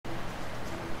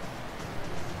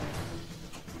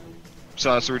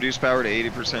Sauce, reduce power to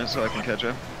 80% so I can catch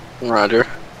up. Roger.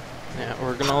 Yeah,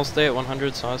 we're gonna all stay at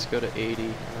 100, so let's go to 80, and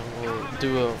then we'll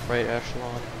do a right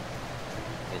echelon.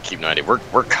 And keep 90.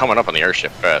 We're coming up on the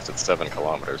airship fast. It's 7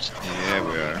 kilometers. Yeah,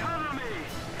 we are.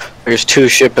 There's 2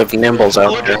 ship of nimbles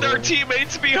out Look there. at their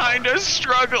teammates behind us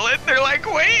struggling. They're like,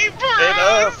 wait for Wait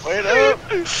us! up! Wait up!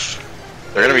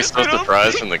 They're gonna be so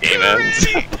surprised when the game ends.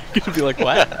 You're gonna be like,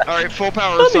 what? Alright, full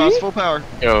power, Sauce, full power.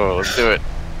 Yo, let's do it.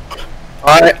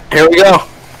 Alright, here we go.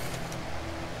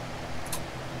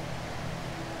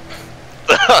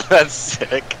 That's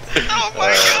sick. Oh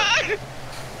my god!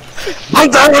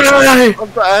 Banzai!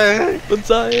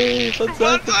 Banzai!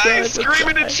 Scream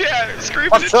in the chat! Scream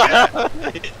in the chat!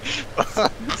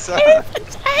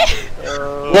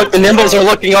 Look, the nimbles are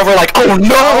looking over like, oh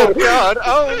no! Oh god!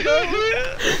 Oh no!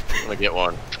 I'm gonna get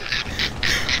one.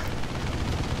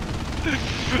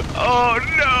 Oh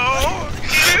no!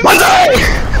 Banzai!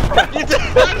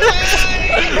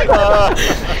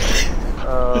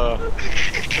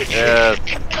 Yeah.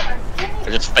 I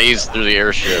just phased through the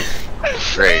airship.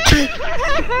 Great. Dude,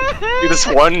 this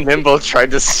one nimble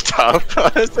tried to stop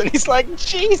us, and he's like,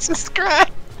 Jesus Christ!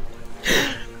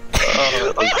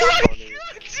 Oh, that's funny.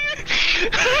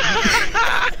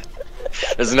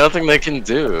 There's nothing they can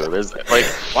do. There's like,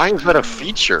 why is that a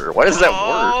feature? Why does that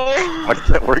work? Why does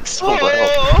that work so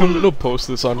well? I'm gonna post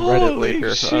this on Reddit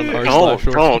later. On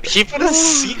Don't keep it a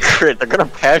secret. They're gonna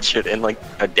patch it in like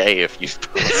a day if you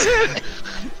post it.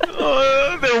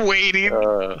 They're waiting.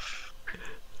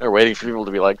 They're waiting for people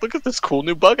to be like, look at this cool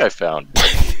new bug I found.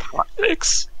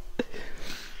 Fix.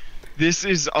 This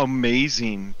is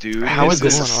amazing, dude. How is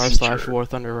this on a r/War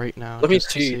Thunder right now? Let me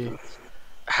just to see.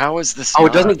 How is this? Oh,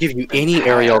 it doesn't give you any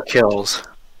aerial kills.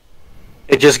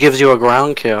 It just gives you a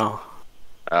ground kill.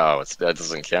 Oh, that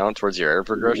doesn't count towards your air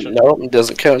progression? Nope, it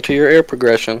doesn't count to your air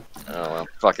progression. Oh well,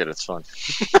 fuck it, it's fun.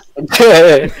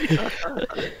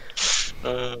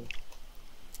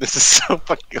 This is so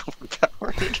fucking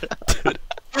overpowered.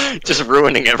 Just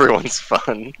ruining everyone's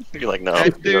fun. You're like, no.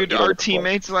 Dude, our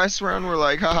teammates last round were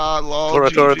like, haha, lol.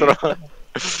 Tora.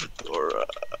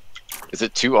 Is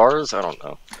it 2 R's? I don't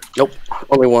know. Nope,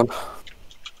 only one.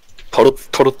 Total.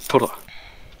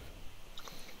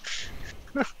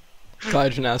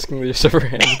 Imagine asking the server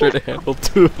handler to handle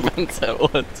 2 events at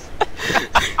once.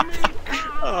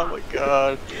 Oh my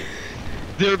god.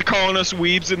 They're calling us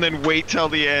weebs and then wait till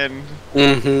the end.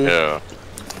 Mm-hmm. Yeah.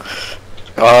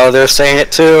 Oh, they're saying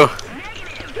it too.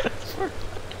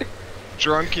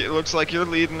 Drunk, it looks like you're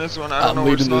leading this one. I don't know I'm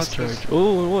leading where this Sauce is. charge.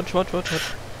 Oh, watch. We'll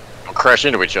crash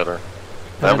into each other.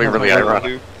 That'll be really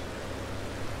ironic.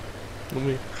 Let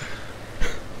me.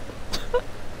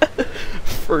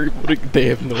 Freemoting, they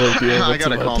have no idea I what's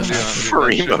gotta about calm to down. happen.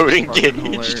 Freemoting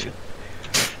Gage.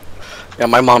 Yeah,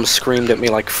 my mom screamed at me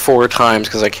like 4 times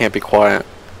because I can't be quiet.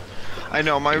 I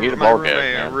know, my You need a ball gag,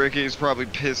 roommate, man. Ricky's probably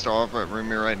pissed off at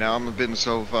me right now. I'm been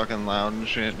so fucking loud and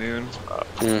shit, dude.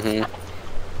 Mm-hmm.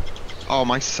 Oh,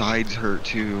 my sides hurt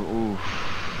too. Ooh.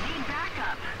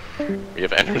 We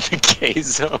have entered the K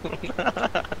zone.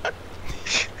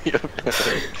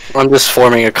 I'm just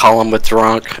forming a column with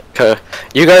drunk.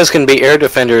 You guys can be air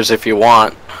defenders if you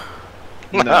want.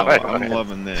 No, I'm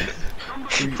loving this.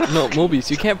 No, Mobius,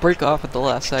 you can't break off at the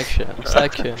last section.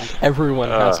 Everyone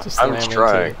has to slam I'm into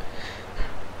trying. it.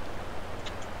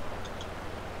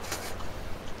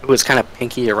 Ooh, it's kind of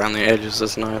pinky around the edges.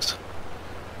 Is nice.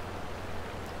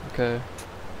 Okay.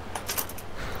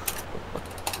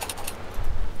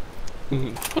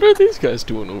 What are these guys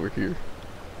doing over here?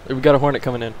 Hey, we got a hornet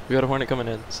coming in.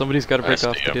 Somebody's got to break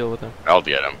off to deal with him. I'll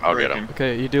get him. I'll get him.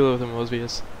 Okay, you deal with him,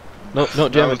 Mobius. No,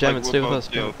 jam it, stay with us.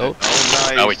 Oh,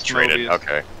 nice. Oh, we traded. Mobius.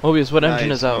 Okay. Mobius, what engine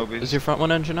Nice, is out? Mobius. Is your front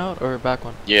one engine out or back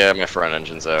one? Yeah, my front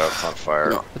engine's out. It's on fire.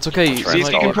 No. It's okay. I'll You try See and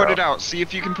if you stall can put out. it out. See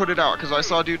if you can put it out, because I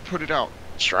saw a dude put it out.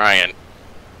 Trying.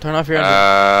 turn off your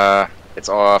engine. It's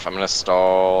off. I'm gonna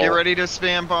stall. Get ready to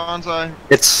spam bonsai.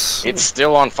 It's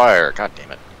Still on fire. God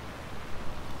damn it.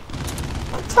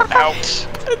 Out.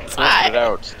 Put it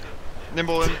out.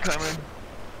 Nimble incoming.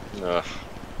 Ugh.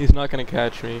 He's not gonna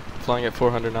catch me flying at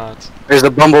 400 knots. there's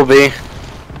the bumblebee.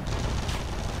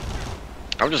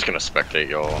 I'm just gonna spectate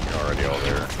y'all. You're already all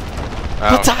there.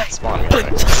 Bullseye! Spawn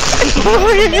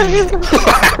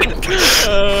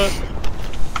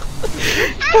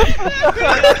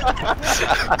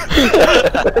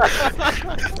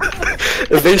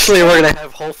Eventually, we're gonna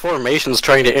have whole formations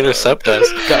trying to intercept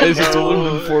us. Guys, it's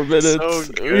only been 4 minutes. So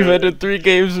good. We've ended 3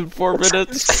 games in 4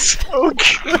 minutes. so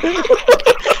good.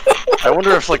 I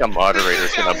wonder if like a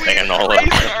moderator's gonna ban all of Raise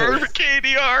them. our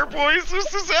KDR, boys.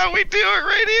 This is how we do it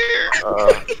right here.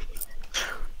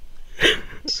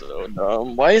 So So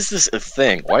dumb. Why is this a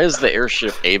thing? Why is the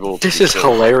airship able to? This is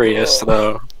hilarious,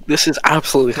 though. This is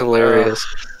absolutely hilarious.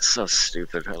 So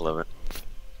stupid. I love it.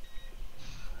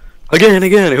 Again.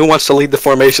 Who wants to lead the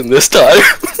formation this time?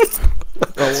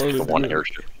 The one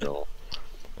airship kill.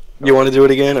 You want to do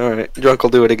it again? Alright, Drunk will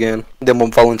do it again. Then we'll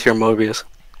volunteer Mobius.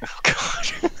 Oh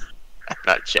god. I'm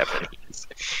not Japanese.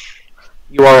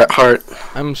 You are at heart.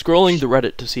 I'm scrolling the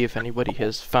Reddit to see if anybody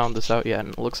has found this out yet, and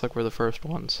it looks like we're the first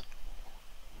ones.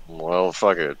 Well,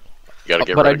 fuck it. You gotta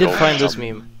get But I rid did of find gold. this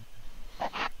meme.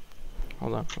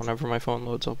 Hold on, whenever my phone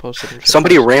loads, I'll post it in chat.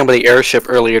 Somebody ran with the airship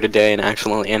earlier today and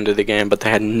accidentally ended the game, but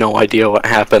they had no idea what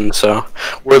happened, so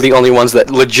we're the only ones that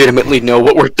legitimately know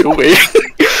what we're doing.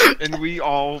 And we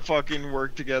all fucking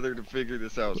work together to figure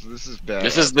this out. So this is bad.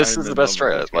 This is the best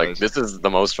strat. Like this is the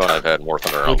most fun I've had in War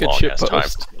Thunder in a Look at long ass time.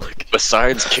 shitpost.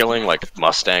 Besides killing like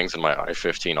Mustangs in my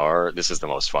I-15R, this is the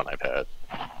most fun I've had.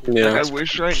 Yeah. I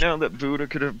wish right now that Buddha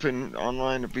could have been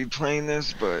online to be playing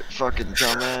this, but fucking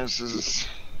dumbasses.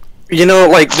 You know,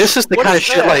 like, this is the What kind of is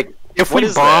shit, that? like, if What we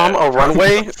is bomb that? a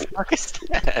runway, What the fuck is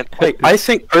that? like, I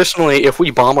think personally, if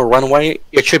we bomb a runway,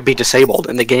 it should be disabled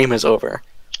and the game is over.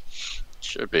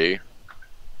 Should be.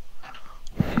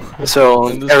 So,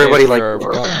 In this everybody, case, like, we're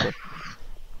wrong.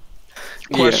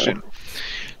 Question.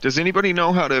 Does anybody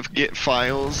know how to get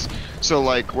files? So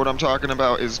like what I'm talking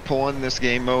about is pulling this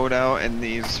game mode out and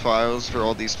these files for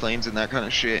all these planes and that kind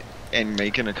of shit and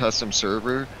making a custom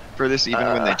server for this even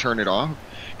when they turn it off?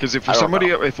 Because if I don't somebody,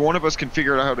 know. if one of us can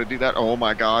figure out how to do that, oh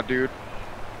my god, dude.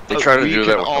 They try to we do can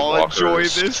that with all the walkers. enjoy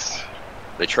this.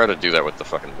 They try to do that with the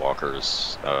fucking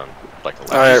walkers. Like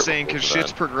the I'm Alright. just saying because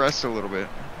shit's progressed a little bit.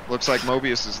 Looks like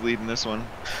Mobius is leading this one.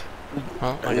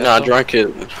 Well, I guess nah, so. Drunk is,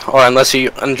 or unless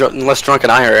Drunk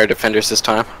and I are air defenders this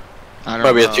time. I don't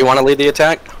Mobius, know. do you want to lead the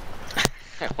attack?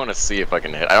 I want to see if I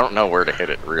can hit. I don't know where to hit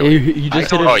it Yeah, really. you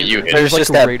just I hit know it. how you hit it. There's like just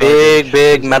a that radar big,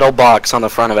 gauge. metal box on the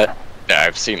front of it. Yeah,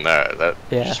 I've seen that. That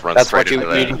Yeah. just runs That's straight what you-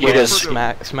 into that. you- you just-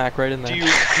 smack right in there. Do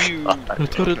you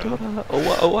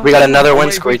We got another Oh, one wait,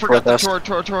 we squeak forgot with the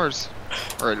us. Tors.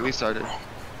 Or at least I did.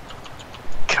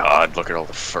 God, look at all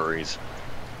the furries.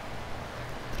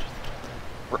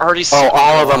 We're already. Oh, 7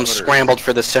 all of them kilometers. scrambled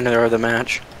for the center of the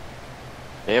match.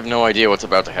 They have no idea what's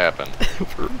about to happen.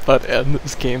 We're about to end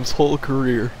this game's whole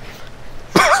career.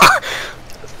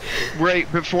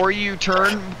 Right, before you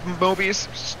turn,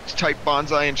 Mobius, type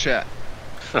bonsai in chat.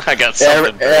 I got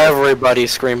something. better. Everybody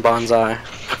scream bonsai.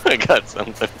 I got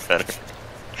something better.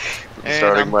 And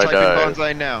Starting I'm my typing dive.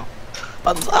 bonsai now.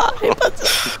 Banzai,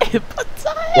 banzai,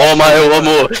 banzai. Omae wa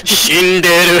mou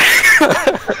shinderu.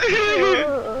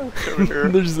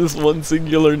 There's this one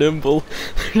singular nimble.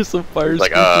 There's some fire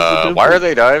Like, species why are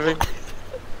they diving?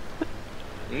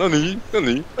 Nani?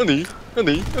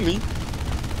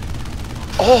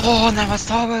 Oh,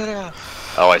 Namastabara!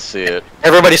 Oh, I see it.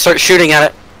 Everybody start shooting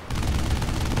at it.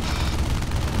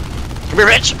 Come here,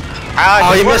 bitch!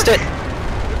 Oh, you missed it.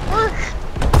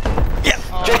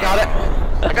 Yeah! Jake got it.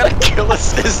 I got a kill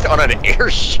assist on an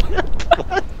airship!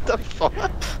 What the fuck?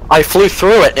 I flew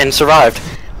through it and survived.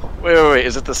 Wait,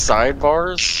 is it the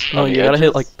sidebars? No, on you the gotta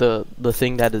hit edges? like the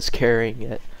thing that is carrying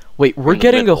it. Wait, we're In the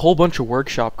getting a middle. whole bunch of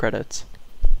workshop credits.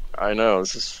 I know,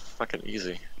 this is fucking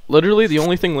easy. Literally, the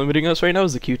only thing limiting us right now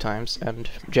is the queue times and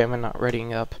Jammin not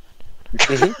readying up.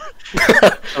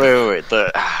 Wait,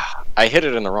 I hit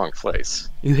it in the wrong place.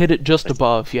 You hit it just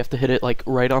above. You have to hit it like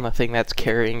right on the thing that's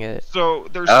carrying it. So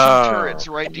there's two Oh, turrets,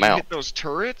 right? Do you mount. hit those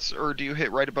turrets, or do you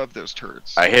hit right above those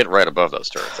turrets? I hit right above those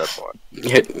turrets, that's why.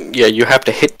 Yeah, you have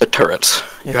to hit the turrets.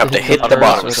 You have to hit the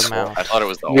turrets or box. the mount. I thought it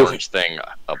was the You- orange thing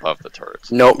above the turrets.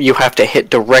 Nope, you have to hit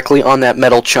directly on that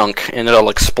metal chunk and it'll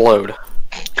explode.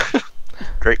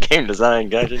 Great game design,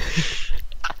 guys.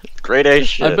 Great A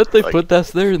shit. I bet they Like, put that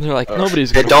there and they're like,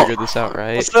 nobody's They gonna don't- figure this out,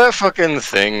 right? what's that fucking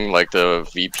thing, like the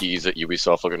VPs at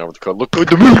Ubisoft looking over the code? Look good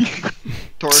to me!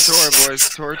 Tora, boys.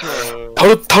 Tora.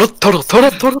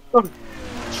 Toro.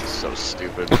 So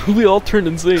stupid. We all turned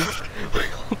and sing.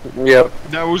 Yep.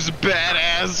 That was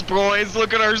badass, boys.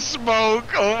 Look at our smoke.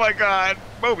 Oh my god.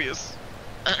 Mobius.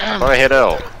 I hit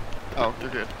L. Oh, you're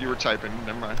good. You were typing.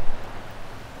 Never mind.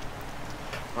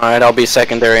 Alright, I'll be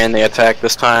secondary in the attack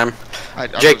this time. I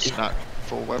Jake- was not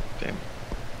full webcam.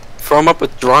 Throw 'em up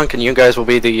with Drunk and you guys will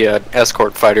be the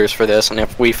escort fighters for this, and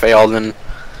if we fail then...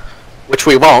 Which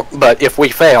we won't, but if we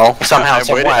fail, somehow, I'm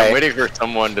some waiting way... for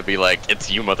someone to be like, it's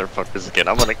you motherfuckers again,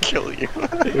 I'm gonna kill you.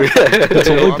 It's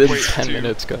I'm only been waiting 10 too.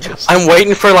 minutes, guys. I'm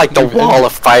waiting for, like, the wall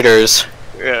of fighters,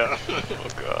 Yeah. Oh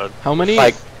god. How many?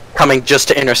 like, coming just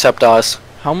to intercept us.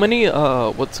 How many?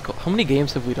 What's it called? How many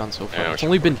games have we done so far? Yeah, It's we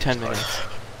only should been watch 10 this. minutes.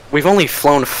 We've only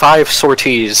flown 5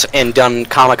 sorties and done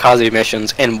kamikaze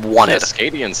missions and won The it.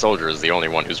 Cascadian soldier is the only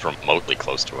one who's remotely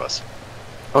close to us.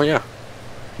 Oh yeah.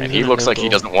 And he looks like he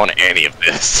doesn't want any of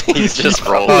this. He's just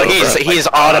rolling. Oh, he's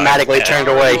automatically turned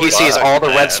away. He sees all the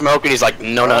red Fuck smoke and he's like,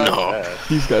 no, no, no.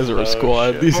 These guys are a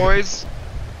squad. shit. These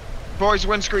Boys,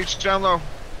 wind screech down low.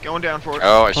 Going down for it.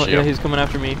 Oh, Oh shit. yeah, he's coming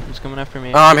after me. He's coming after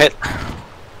me. Oh, I'm hit.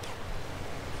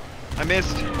 I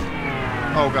missed.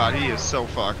 Oh god, he is so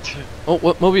fucked. Oh,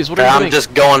 what, Mobius? What are you I'm doing?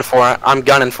 just going for it. I'm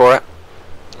gunning for it.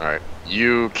 Alright,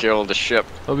 you killed the ship.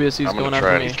 Mobius, he's I'm gonna going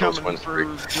try after and me. kill- Coming wind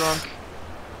for screech. drunk.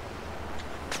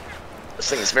 This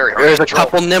thing is very hard There's to a control.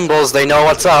 couple nimbles. They know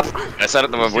what's up. I set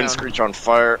up the He's wind down. screech on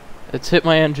fire. It's hit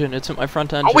my engine. It's hit my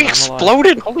front engine. Oh, we I'm alive.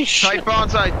 exploded! Holy shit! Tight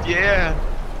bonsai, yeah.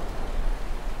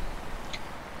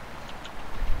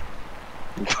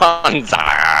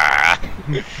 Banzai!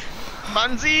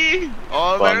 Bunzy!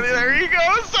 Oh, Bunzy. there he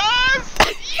goes, Sauce!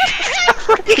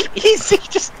 Easy,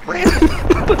 just ran.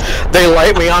 They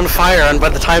light me on fire, and by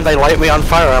the time they light me on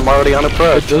fire, I'm already on It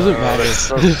approach. doesn't matter. That's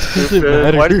so It doesn't stupid.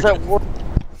 matter. Why does that work?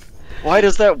 Why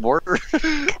does that work?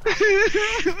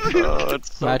 Oh,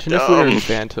 it's so Imagine if we were dumb. in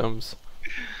Phantoms.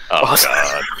 Oh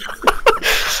god.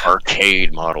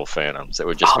 Arcade model Phantoms. It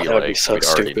would just Oh, be that would like be so we'd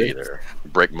already be stupid. there.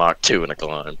 Break Mach 2 in a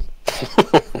climb.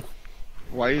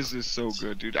 Why is this so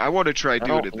good, dude? I want to try doing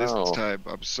don't it this know. time.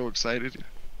 I'm so excited.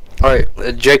 Alright,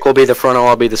 Jake will be the front,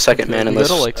 I'll be the second man in we this.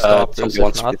 gotta like stop this.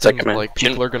 Wants If to be not, the second then man. like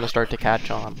people are gonna start to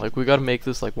catch on. Like we gotta make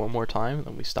this like one more time, and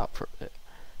then we stop for it.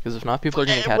 Because if not, people are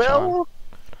gonna catch on.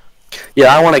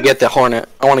 Yeah, I want to get the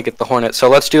Hornet. So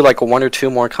let's do like 1 or 2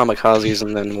 more kamikazes,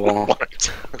 and then we'll.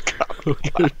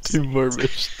 Two more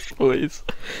missions, please.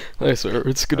 I swear,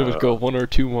 it's gonna go 1 or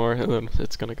 2 more, and then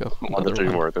it's gonna go. 1 to another 3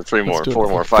 one. more, then 3 more, Let's do 4 it.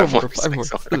 more, 5 more, 5 more.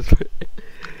 6 more.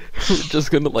 We're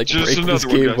just gonna like Just break this another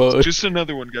one, game guys. mode. Just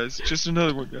another one, guys. Just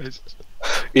another one, guys.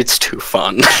 It's too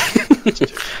fun.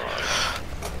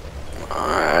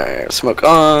 Alright, smoke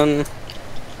on.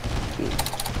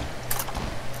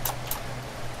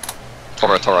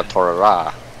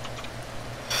 Tora.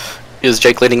 Is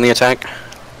Jake leading the attack?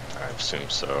 I assume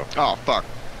so. Oh, fuck.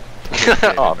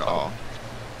 Oh,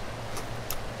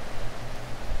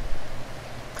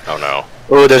 oh no.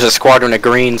 Oh, there's a squadron of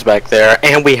greens back there,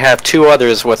 and we have 2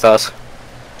 others with us.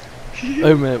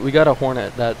 Oh man, we got a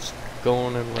Hornet that's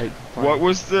going in right. What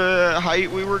was the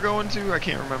height we were going to? I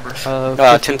can't remember.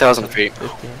 10,000 feet.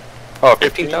 15. Oh,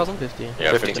 15,000? 15.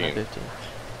 Yeah, 15. 15.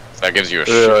 So that gives you a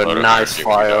shitload of Nice energy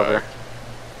when you flyover. die.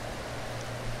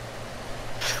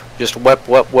 Just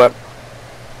whip.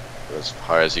 As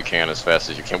high as you can, as fast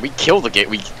as you can. We kill the game.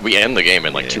 We end the game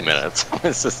in like 2 Yeah. minutes.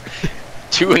 It's just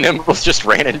 2 nimbles just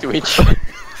ran into each other.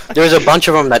 There's a bunch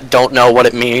of them that don't know what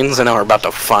it means, and are about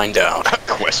to find out.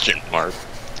 Question mark.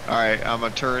 Alright, I'm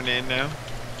gonna turn in now.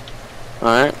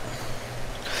 Alright.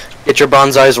 Get your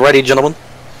bonsais ready, gentlemen.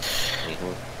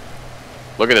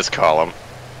 Look at this column.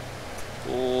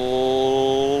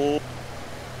 Oh.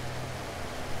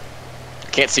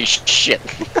 Can't see shit.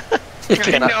 You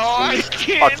cannot No, I see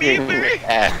can't fucking either.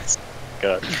 ass.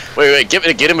 God. Wait, get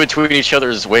in between each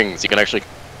other's wings. You can actually.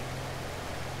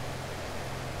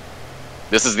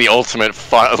 This is the ultimate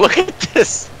fun. Look at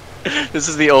this. This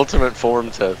is the ultimate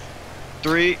form test.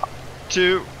 3,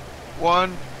 2,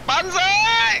 1.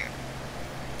 Banzai!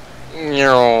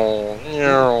 No.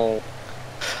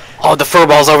 Oh, the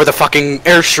furball's over the fucking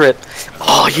airstrip.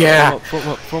 Oh, yeah.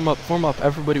 Form up,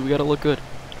 everybody, we gotta look good.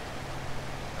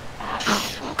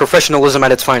 Professionalism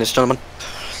at its finest, gentlemen.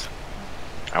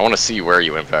 I want to see where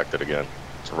you impacted again.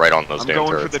 It's right on those I'm damn going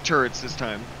turrets. for the turrets this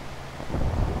time.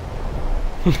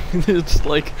 It's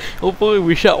like, oh boy,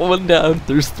 we shot 1 down.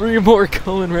 There's 3 more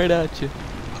coming right at you.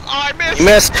 Oh, I missed! You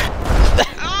missed.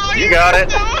 Oh, You got it.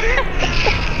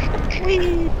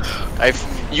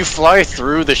 it! You fly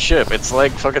through the ship. It's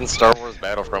like fucking Star Wars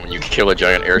Battlefront when you kill a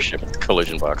giant airship and the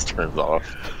collision box turns off.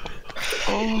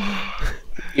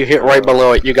 You hit right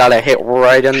below it. You gotta hit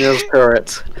right in those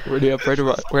turrets. Ready up, right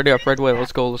away.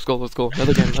 Let's go.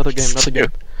 Another game.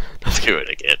 Let's do it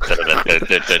again.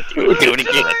 Do it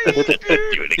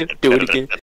again. Do it again.